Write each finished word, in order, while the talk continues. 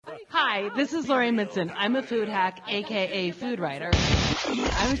Hi, this is Lori Midson. I'm a food hack, a.k.a. food writer.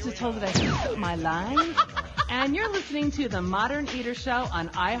 I was just told that I should put my line. And you're listening to The Modern Eater Show on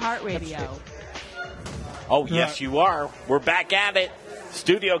iHeartRadio. Oh, yes, you are. We're back at it.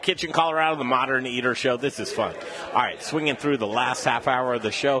 Studio Kitchen, Colorado, The Modern Eater Show. This is fun. All right, swinging through the last half hour of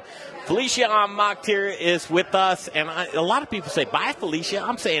the show. Felicia Ohnmacht here is with us, and a lot of people say, bye, Felicia.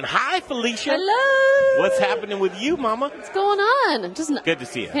 I'm saying, hi, Felicia. Hello. What's happening with you, Mama? What's going on? Just good to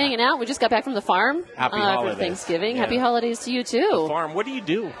see you. Hanging out. We just got back from the farm. Happy holidays. For Thanksgiving. Yeah. Happy holidays to you, too. The farm, what do you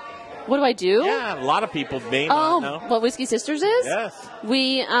do? What do I do? Yeah, a lot of people may not know. What Whiskey Sisters is? Yes.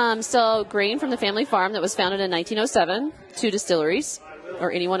 We sell grain from the family farm that was founded in 1907 to distilleries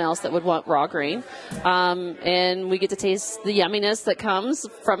or anyone else that would want raw grain. And we get to taste the yumminess that comes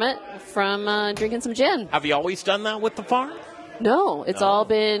from it from drinking some gin. Have you always done that with the farm? No, it's all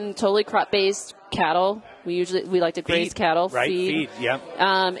been totally crop-based cattle. We like to graze cattle, right? Feed, yeah.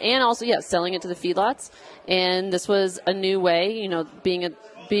 And also, selling it to the feedlots. And this was a new way,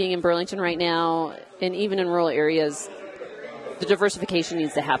 being in Burlington right now, and even in rural areas, the diversification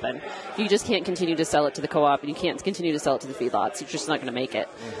needs to happen. You just can't continue to sell it to the co-op, and you can't continue to sell it to the feedlots. You're just not going to make it.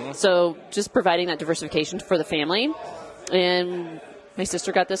 Mm-hmm. So just providing that diversification for the family. And my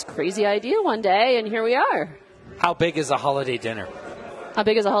sister got this crazy idea one day, and here we are. How big is a holiday dinner? How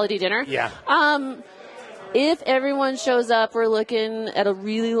big is a holiday dinner? Yeah. If everyone shows up, we're looking at a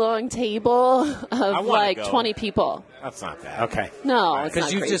really long table of like 20 people. That's not bad. Okay. No, it's not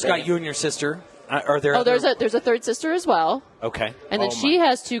because you've just got you and your sister. There's a third sister as well. Okay. And then she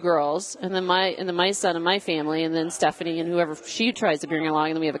has two girls, and then my son and my family, and then Stephanie and whoever she tries to bring along,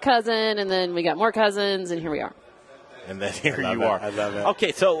 and then we have a cousin, and then we got more cousins, and here we are. And then here you are. I love it.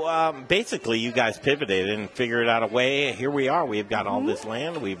 Okay, so basically you guys pivoted and figured out a way. Here we are. We've got all this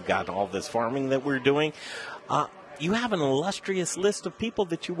land. We've got all this farming that we're doing. You have an illustrious list of people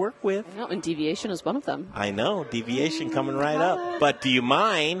that you work with. I know, and Deviation is one of them. I know. Deviation coming right up. But do you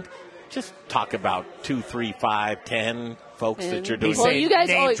mind just talk about 2, 3, 5, 10 folks that you're doing? Well, you guys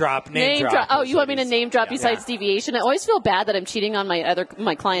name drop. Oh, you want me to name drop besides Deviation? I always feel bad that I'm cheating on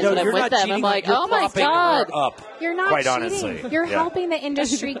my clients when I'm with them. I'm like, oh my God. You're not quite cheating. Honestly. You're helping the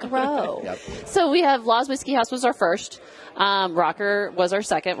industry grow. Yep. So we have Law's Whiskey House was our first. Rocker was our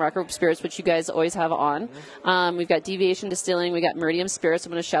second. Rocker Spirits, which you guys always have on. We've got Deviation Distilling. We got Meridian Spirits.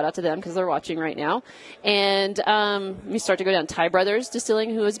 I'm going to shout out to them because they're watching right now. And we start to go down Ty Brothers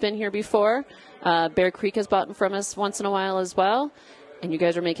Distilling, who has been here before. Bear Creek has bought from us once in a while as well. And you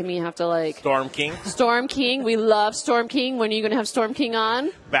guys are making me have to Storm King. Storm King. We love Storm King. When are you going to have Storm King on?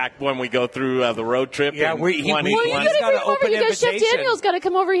 Back when we go through the road trip. Yeah, he's got an open invitation. Chef Daniel's got to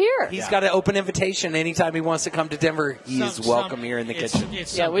come over here. He's got an open invitation. Anytime he wants to come to Denver, he's welcome here in the kitchen.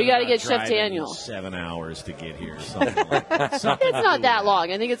 We got to get Chef Daniel. 7 hours to get here. It's not that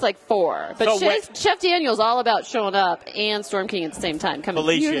long. I think it's 4. But Chef Daniel's all about showing up and Storm King at the same time, coming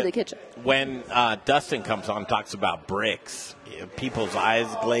here to the kitchen. When Dustin comes on and talks about bricks, people's eyes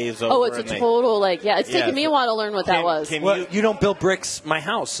glaze over. Oh, it's a total, it's taken me a while to learn what that was. You don't build bricks. My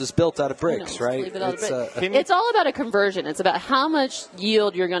house is built out of bricks, right? It's all about a conversion. It's about how much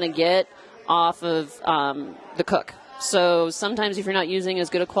yield you're going to get off of the cook. So sometimes if you're not using as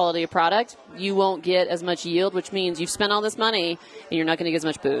good a quality of product, you won't get as much yield, which means you've spent all this money and you're not going to get as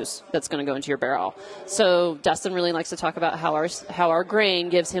much booze that's going to go into your barrel. So Dustin really likes to talk about how our grain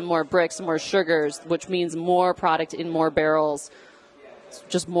gives him more bricks and more sugars, which means more product in more barrels. It's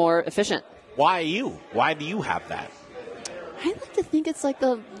just more efficient. Why you? Why do you have that? I like to think it's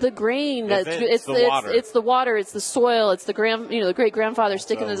the grain. It's the water. It's the water. It's the soil. It's the the great grandfather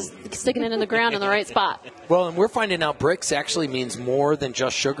sticking it in the ground in the right spot. Well, and we're finding out bricks actually means more than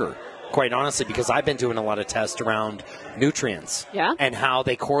just sugar. Quite honestly, because I've been doing a lot of tests around nutrients. Yeah. And how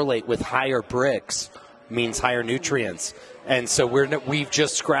they correlate with higher bricks means higher nutrients, and so we've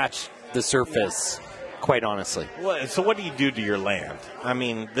just scratched the surface. Quite honestly. So what do you do to your land? I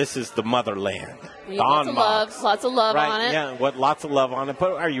mean, this is the motherland. Lots of love on it. Yeah, lots of love on it.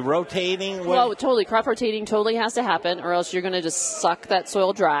 But are you rotating? Well, totally. Crop rotating totally has to happen, or else you're going to just suck that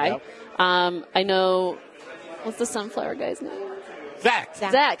soil dry. Yep. I know, what's the sunflower guy's name?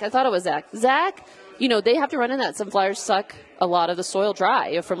 Zach. I thought it was Zach. Zach, they have to run in that. Sunflowers suck a lot of the soil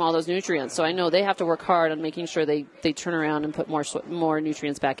dry from all those nutrients. So I know they have to work hard on making sure they turn around and put more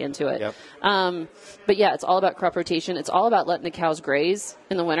nutrients back into it. Yep. But yeah, it's all about crop rotation. It's all about letting the cows graze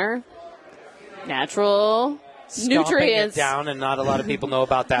in the winter. Natural nutrients it down, and not a lot of people know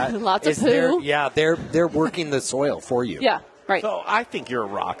about that. Lots of poo. They're working the soil for you. Yeah. Right. So I think you're a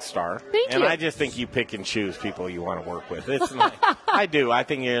rock star. Thank and you. I just think you pick and choose people you want to work with. It's not, I do. I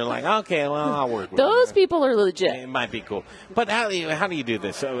think you're like, okay, well, I'll work with Those you. people are legit. It might be cool. But how do you do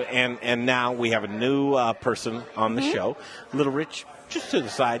this? So, and now we have a new person on the show. Little Rich, just to the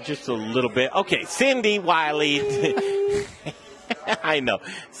side, just a little bit. Okay, Cindi, Wiley. I know.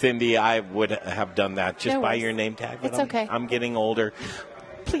 Cindi, I would have done that just by your name tag. But It's okay. I'm getting older.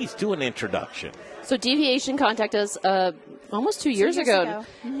 Please do an introduction. So Deviation contacted us almost 2 years ago.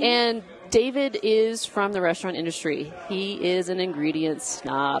 And David is from the restaurant industry. He is an ingredient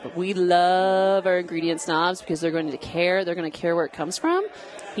snob. We love our ingredient snobs because they're going to care. They're going to care where it comes from.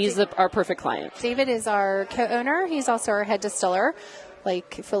 He's our perfect client. David is our co-owner. He's also our head distiller.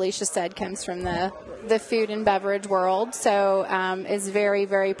 Like Felicia said, comes from the food and beverage world. So is very,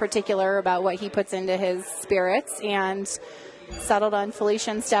 very particular about what he puts into his spirits, and settled on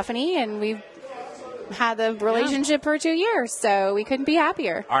Felicia and Stephanie, and we've had the relationship for 2 years, so we couldn't be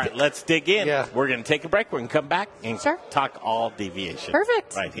happier. All right, let's dig in. Yeah. We're going to take a break. We're going to come back and Sure. talk all deviation.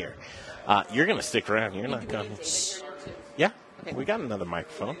 Perfect. Right here. You're going to stick around. You're not going to. Yeah, we got another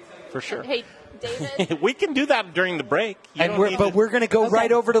microphone for sure. Hey, David. We can do that during the break. You don't need But to- we're going to go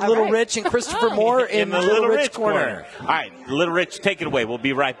right over to Little right. Rich and Christopher Moore in the Little Rich corner. All right, Little Rich, take it away. We'll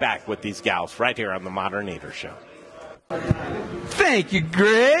be right back with these gals right here on the Modern Eater Show. Thank you,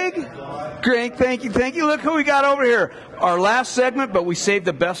 Greg. Greg, thank you. Look who we got over here. Our last segment, but we saved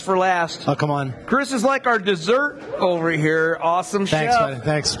the best for last. Oh, come on. Chris is like our dessert over here. Awesome Thanks, chef. buddy.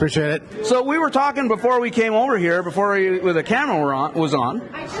 Thanks. Appreciate it. So we were talking before we came over here, with the camera was on,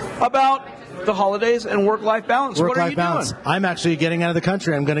 about the holidays and work-life balance. What are Work-life you balance. doing? I'm actually getting out of the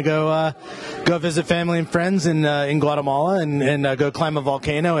country. I'm going to go visit family and friends in Guatemala and go climb a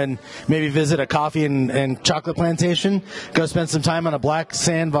volcano and maybe visit a coffee and chocolate plantation. Go spend some time on a black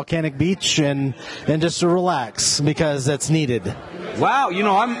sand volcanic beach and just to relax because that's needed. Wow,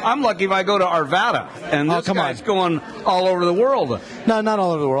 I'm lucky if I go to Arvada, and this guy's going all over the world. No, not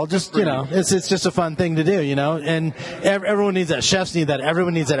all over the world. Just, it's just a fun thing to do, and everyone needs that. Chefs need that.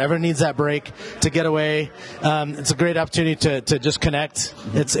 Everyone needs that. Everyone needs that break to get away. It's a great opportunity to just connect.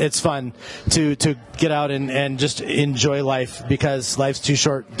 It's fun to get out and just enjoy life because life's too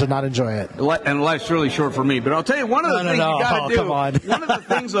short to not enjoy it. And life's really short for me. But I'll tell you, one of the things you got to do. Come on. One of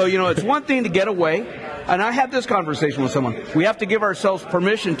the things, though, it's one thing to get away. And I had this conversation with someone. We have to give ourselves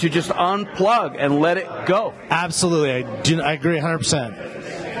permission to just unplug and let it go. Absolutely. I agree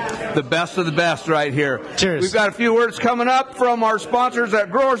 100%. The best of the best right here. Cheers. We've got a few words coming up from our sponsors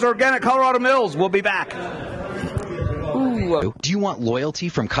at Growers Organic Colorado Mills. We'll be back. Do you want loyalty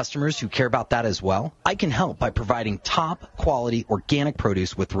from customers who care about that as well? I can help by providing top quality organic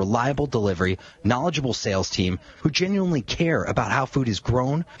produce with reliable delivery, knowledgeable sales team who genuinely care about how food is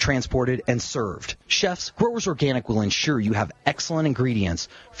grown, transported, and served. Chefs, Growers Organic will ensure you have excellent ingredients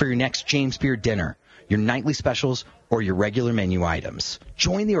for your next James Beard dinner, your nightly specials, or your regular menu items.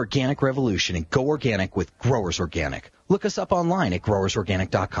 Join the organic revolution and go organic with Growers Organic. Look us up online at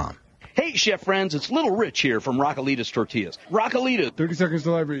growersorganic.com. Hey, chef friends, it's Little Rich here from Rockalita's Tortillas. Rockalita, 30 seconds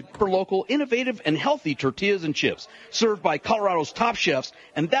till I read. For local, innovative, and healthy tortillas and chips, served by Colorado's top chefs,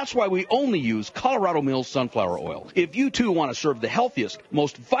 and that's why we only use Colorado Mills sunflower oil. If you too want to serve the healthiest,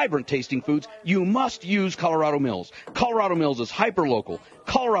 most vibrant tasting foods, you must use Colorado Mills. Colorado Mills is hyper-local,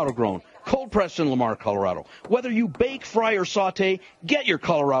 Colorado-grown, cold-pressed in Lamar, Colorado. Whether you bake, fry, or saute, get your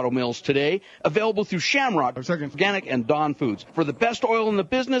Colorado Mills today. Available through Shamrock, Organic, and Dawn Foods. For the best oil in the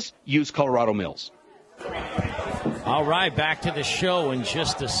business, use Colorado Mills. All right, back to the show in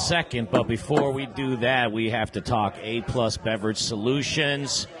just a second. But before we do that, we have to talk A-Plus Beverage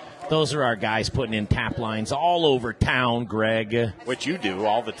Solutions. Those are our guys putting in tap lines all over town, Greg. Which you do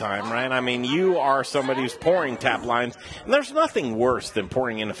all the time, right? I mean, you are somebody who's pouring tap lines, and there's nothing worse than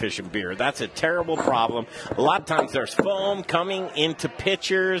pouring inefficient beer. That's a terrible problem. A lot of times there's foam coming into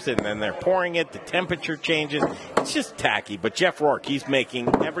pitchers, and then they're pouring it. The temperature changes. It's just tacky. But Jeff Rourke, he's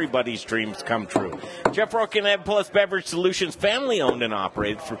making everybody's dreams come true. Jeff Rourke and A-Plus Beverage Solutions, family-owned and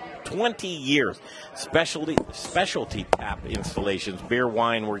operated for 20 years. Specialty tap installations, beer,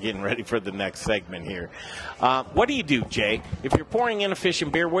 wine. We're getting ready for the next segment here. What do you do, Jay? If you're pouring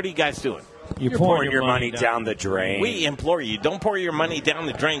inefficient beer, what are you guys doing? You're pouring your money down the drain. We implore you, don't pour your money down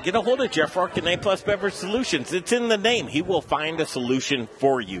the drain. Get a hold of Jeff Rourke and A-Plus Beverage Solutions. It's in the name. He will find a solution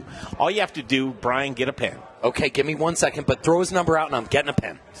for you. All you have to do, Brian, get a pen. Okay, give me 1 second, but throw his number out and I'm getting a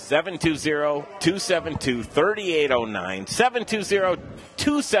pen. 720-272-3809.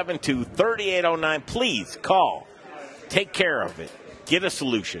 720-272-3809. Please call. Take care of it. Get a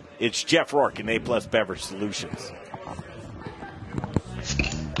solution. It's Jeff Rourke and A-Plus Beverage Solutions.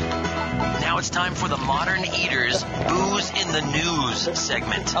 Now it's time for the Modern Eaters Booze in the News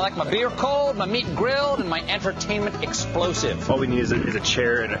segment. I like my beer cold, my meat grilled, and my entertainment explosive. All we need is a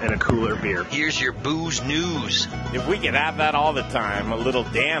chair and a cooler beer. Here's your booze news. If we could have that all the time, a little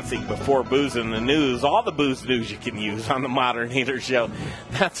dancing before booze in the news, all the booze news you can use on the Modern Eater Show.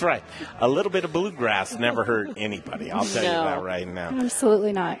 That's right. A little bit of bluegrass never hurt anybody. I'll tell you that right now.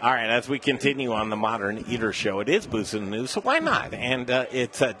 Absolutely not. All right, as we continue on the Modern Eater Show, it is booze in the news, so why not? And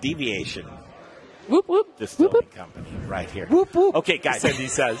it's a Deviation Distilling Company right here. Whoop, whoop. Okay, guys. Cindi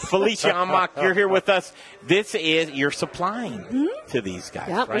says. Felicia Ohnmacht, you're here with us. You're supplying to these guys,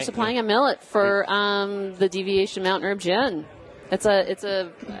 Yeah, right? we're supplying a millet for the Deviation Mountain Herb Gin.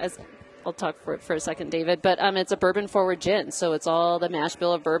 I'll talk for a second, David, but it's a bourbon forward gin, so it's all the mash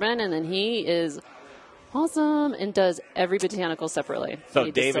bill of bourbon, and then he is awesome and does every botanical separately.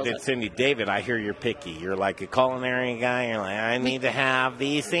 So David and Cindi, David, I hear you're picky. You're like a culinary guy. You're like, I need to have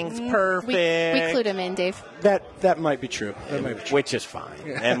these things perfect. We clued him in, Dave. That might be true. Which is fine.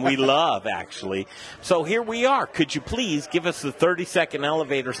 And we love, actually. So here we are. Could you please give us the 30-second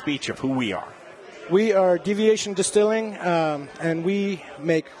elevator speech of who we are? We are Deviation Distilling, and we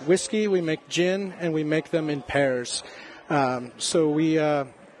make whiskey, we make gin, and we make them in pairs. So we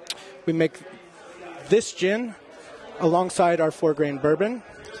make this gin alongside our 4-grain bourbon.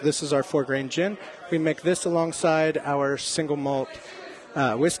 This is our 4-grain gin. We make this alongside our single malt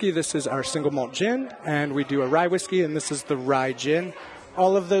whiskey. This is our single malt gin, and we do a rye whiskey, and this is the rye gin.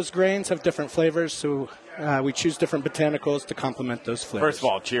 All of those grains have different flavors, so we choose different botanicals to complement those flavors. First of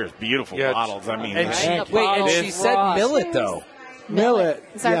all, cheers. Beautiful bottles. I mean, and she said millet, though. Millet,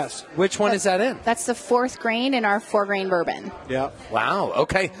 yes. Which one is that in? That's the 4th grain in our 4-grain bourbon. Yeah. Wow.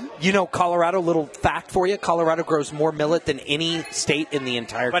 Okay. Colorado, little fact for you, Colorado grows more millet than any state in the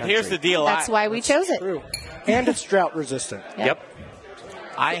entire country. But here's the deal. That's why we chose it. True. And it's drought resistant. Yep.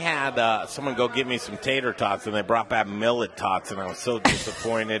 I had someone go get me some tater tots, and they brought back millet tots, and I was so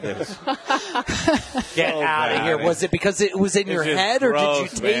disappointed. Get out of here. Was it because it was in your head, or did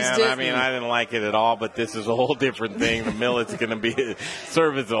you taste it? I mean, I didn't like it at all, but this is a whole different thing. The millet's going to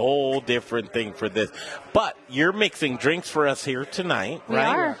serve as a whole different thing for this. But you're mixing drinks for us here tonight,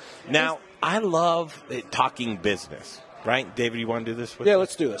 right? We are. Now, I love talking business. Right? David, you want to do this with me? Yeah,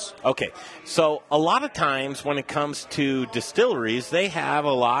 let's do this. Okay. So a lot of times when it comes to distilleries, they have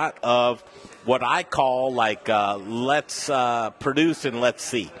a lot of what I call let's produce and let's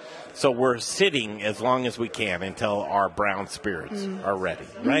see. So we're sitting as long as we can until our brown spirits are ready,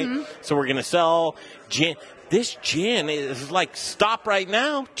 right? Mm-hmm. So we're going to sell gin. This gin is like, stop right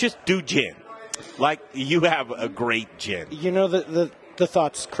now, just do gin. Like, you have a great gin. The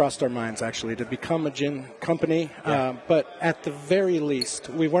thoughts crossed our minds, actually, to become a gin company. Yeah. But at the very least,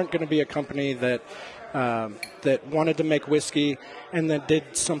 we weren't going to be a company that wanted to make whiskey and then did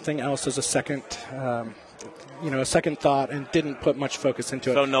something else as a second thought and didn't put much focus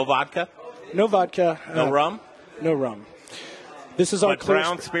into it. So no vodka? No vodka. No rum? No rum. This is our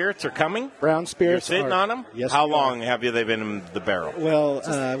brown spirits are coming? Brown spirits You're sitting on them? Yes. How long have they been in the barrel?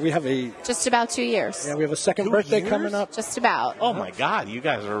 Well, we have just about 2 years. Yeah, we have a second birthday coming up. Just about. Oh, my God. You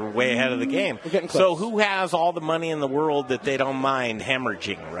guys are way ahead of the game. We're getting close. So who has all the money in the world that they don't mind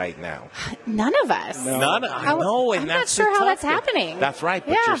hemorrhaging right now? None of us. No. None. I know, and I'm that's not sure how that's that's happening. That's right,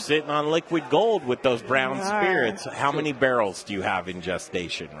 but you're sitting on liquid gold with those brown spirits. How many barrels do you have in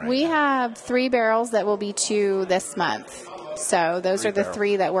gestation right We now? have 3 barrels that will be 2 this month. So those are the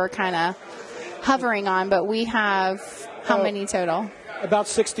 3 that we're kind of hovering on, but we have how many total? About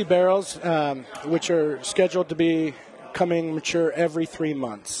 60 barrels, which are scheduled to be coming mature every 3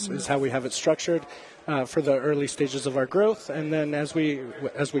 months, is how we have it structured for the early stages of our growth. And then as we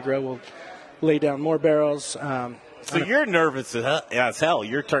grow, we'll lay down more barrels. So you're nervous as hell.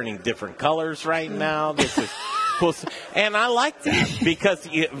 You're turning different colors right now. This is cool. And I like that because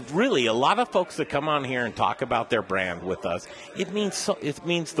really a lot of folks that come on here and talk about their brand with us, it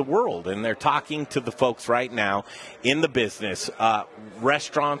means the world. And they're talking to the folks right now in the business,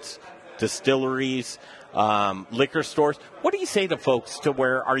 restaurants, distilleries, liquor stores. What do you say to folks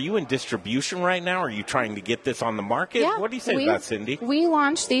are you in distribution right now? Are you trying to get this on the market? Yeah, what do you say to that, Cindi? We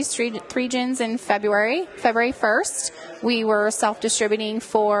launched these three gins in February 1st. We were self-distributing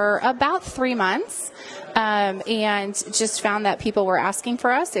for about 3 months. And just found that people were asking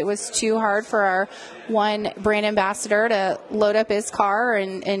for us. It was too hard for our one brand ambassador to load up his car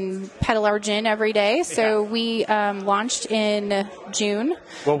and peddle our gin every day. So we launched in June.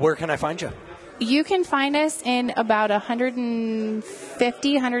 Well, where can I find you? You can find us in about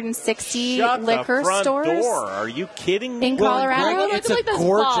 150, 160 Shut liquor the front stores. door. Are you kidding me? In Colorado? It's Look at a this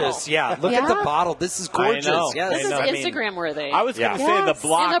gorgeous. bottle. Yeah, look at the bottle. This is gorgeous. I know. Yes. This is I mean, Instagram worthy. I was going to say the Yes.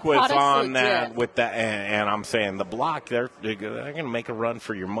 block And the was product's on that legit. with that, and I'm saying the block. They're going to make a run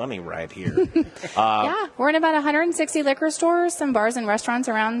for your money right here. Yeah, we're in about 160 liquor stores, some bars and restaurants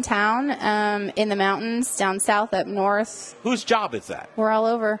around town, in the mountains, down south, up north. Whose job is that? We're all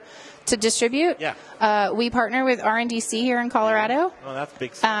over to distribute. Yeah. We partner with R&DC here in Colorado. Oh, that's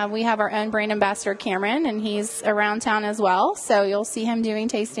big. We have our own brand ambassador, Cameron, and he's around town as well. So you'll see him doing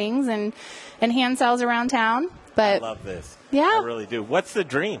tastings and hand sales around town. But I love this. Yeah. I really do. What's the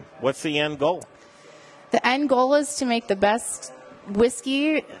dream? What's the end goal? the end goal is to make the best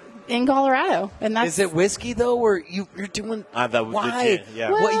whiskey in Colorado, and that's Is it whiskey though, or you're doing? Why?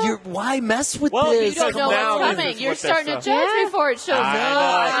 Yeah. Why mess with Well, this? You don't know what's coming. You're starting to judge before it shows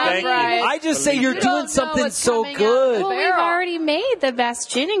up. Thank you. I just say you're You doing don't know something what's so coming out good. of the Well, we've already made the best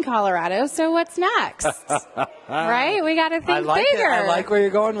gin in Colorado, so what's next? Right? We got to think I like bigger. it. I like where you're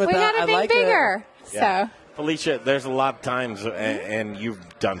going with we that. got to I think like bigger. Yeah. So. Felicia, there's a lot of times, and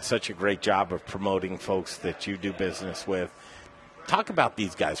you've done such a great job of promoting folks that you do business with. Talk about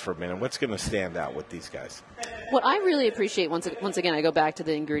these guys for a minute. What's going to stand out with these guys? What I really appreciate, once again, I go back to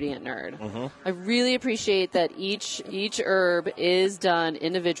the ingredient nerd. Mm-hmm. I really appreciate that each herb is done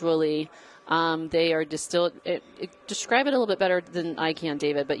individually. They are distilled. Describe it a little bit better than I can,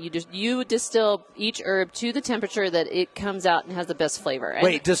 David. But you distill each herb to the temperature that it comes out and has the best flavor. And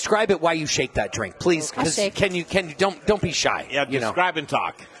Wait, describe it while you shake that drink, please. 'Cause can you don't be shy. Yeah, describe and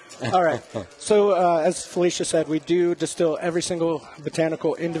talk. All right. So, as Felicia said, we do distill every single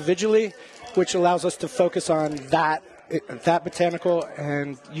botanical individually, which allows us to focus on that botanical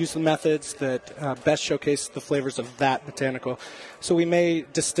and use the methods that best showcase the flavors of that botanical. So we may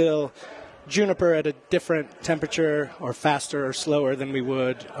distill juniper at a different temperature or faster or slower than we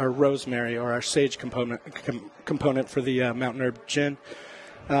would our rosemary or our sage component for the mountain herb gin.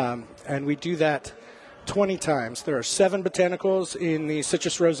 And we do that 20 times. There are 7 botanicals in the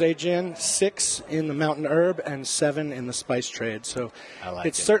citrus rosé gin, 6 in the mountain herb, and 7 in the spice trade. So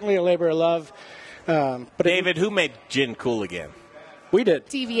it's certainly a labor of love. But David, who made gin cool again? We did.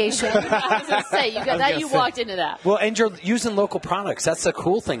 Deviation. I was going to say, you got that. You walked into that. Well, and you're using local products. That's the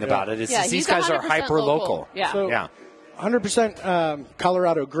cool thing about it. Is these guys are 100% hyper local. Yeah. So, Yeah. 100%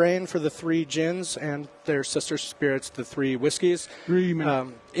 Colorado grain for the 3 gins and their sister spirits, the 3 whiskeys.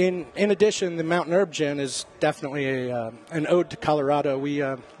 In addition, the mountain herb gin is definitely an ode to Colorado.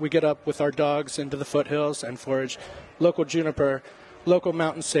 We get up with our dogs into the foothills and forage local juniper, local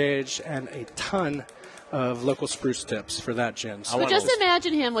mountain sage, and a ton of local spruce tips for that gin. So just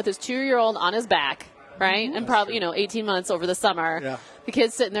imagine him with his 2-year-old on his back, right? And probably, 18 months over the summer. Yeah. The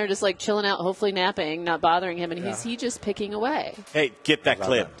kid's sitting there just like chilling out, hopefully napping, not bothering him, and he just picking away. Hey, get that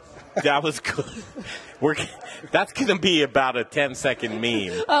clip. That was good. That's going to be about a 10-second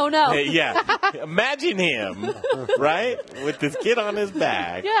meme. Oh, no. Hey, yeah. Imagine him, right, with this kid on his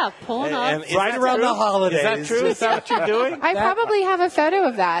back. Yeah, pulling up. And is Right that around true? the holidays. Is that true? Is that what you're doing? I probably have a photo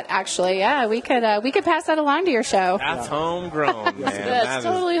of that, actually. Yeah, we could pass that along to your show. That's homegrown, man. That's That is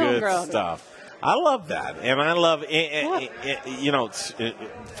totally good homegrown. stuff. I love that, and I love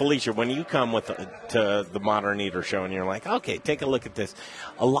Felicia. When you come to the Modern Eater show, and you're like, okay, take a look at this.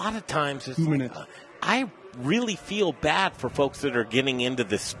 A lot of times, it's like, I really feel bad for folks that are getting into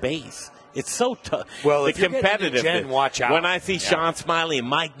this space. It's so tough. Well, the if you're getting into competitive. gin, watch out. When I see Sean Smiley and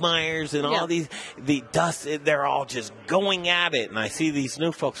Mike Myers and all these, they're all just going at it. And I see these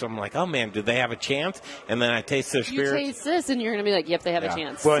new folks. I'm like, oh man, do they have a chance? And then I taste their You spirit. taste this, and you're going to be like, yep, they have a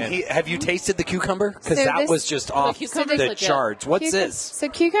chance. Well, have you tasted the cucumber? Because So that this- was just off cucumber's the legit. charts. What's this? So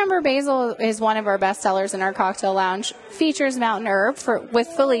cucumber basil is one of our best sellers in our cocktail lounge. Features mountain herb with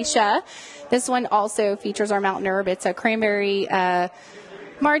Felicia. This one also features our mountain herb. It's a cranberry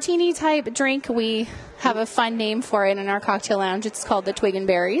martini type drink. We have a fun name for it in our cocktail lounge. It's called the Twig and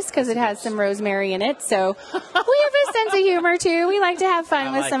Berries because it has some rosemary in it. So we have a sense of humor too. We like to have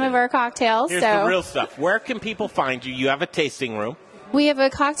fun with some of our cocktails. Here's the real stuff. Where can people find you? You have a tasting room. We have a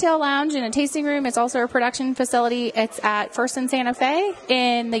cocktail lounge and a tasting room. It's also a production facility. It's at First and Santa Fe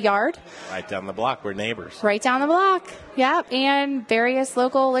in the Yard. Right down the block. We're neighbors. Right down the block. Yep. And various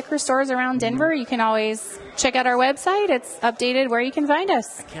local liquor stores around Denver. You can always check out our website. It's updated where you can find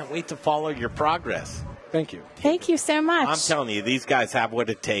us. Can't wait to follow your progress. Thank you. Thank you so much. I'm telling you, these guys have what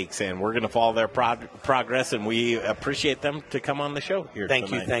it takes, and we're going to follow their progress, and we appreciate them to come on the show here Thank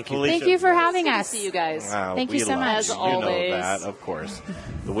tonight. you, thank you. Felicia, Thank you for having us. See you guys. Thank you so much. As You always. know that, of course.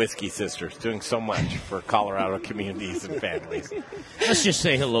 The Whiskey Sisters doing so much for Colorado communities and families. Let's just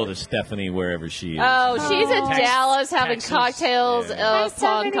say hello to Stephanie wherever she is. Oh, she's in Texas. Dallas having cocktails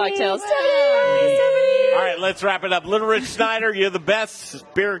upon cocktails. All right, let's wrap it up. Little Rich Snyder, you're the best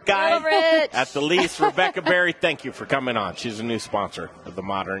spirit guide. Little Rich. At the least, Rebecca Berry, thank you for coming on. She's a new sponsor of the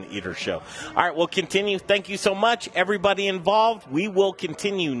Modern Eater Show. All right, we'll continue. Thank you so much, everybody involved. We will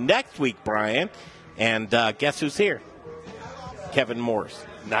continue next week, Brian. And guess who's here? Kevin Morse.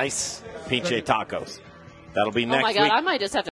 Nice. Pinche Tacos. That'll be next Oh, my God. week. I might just have to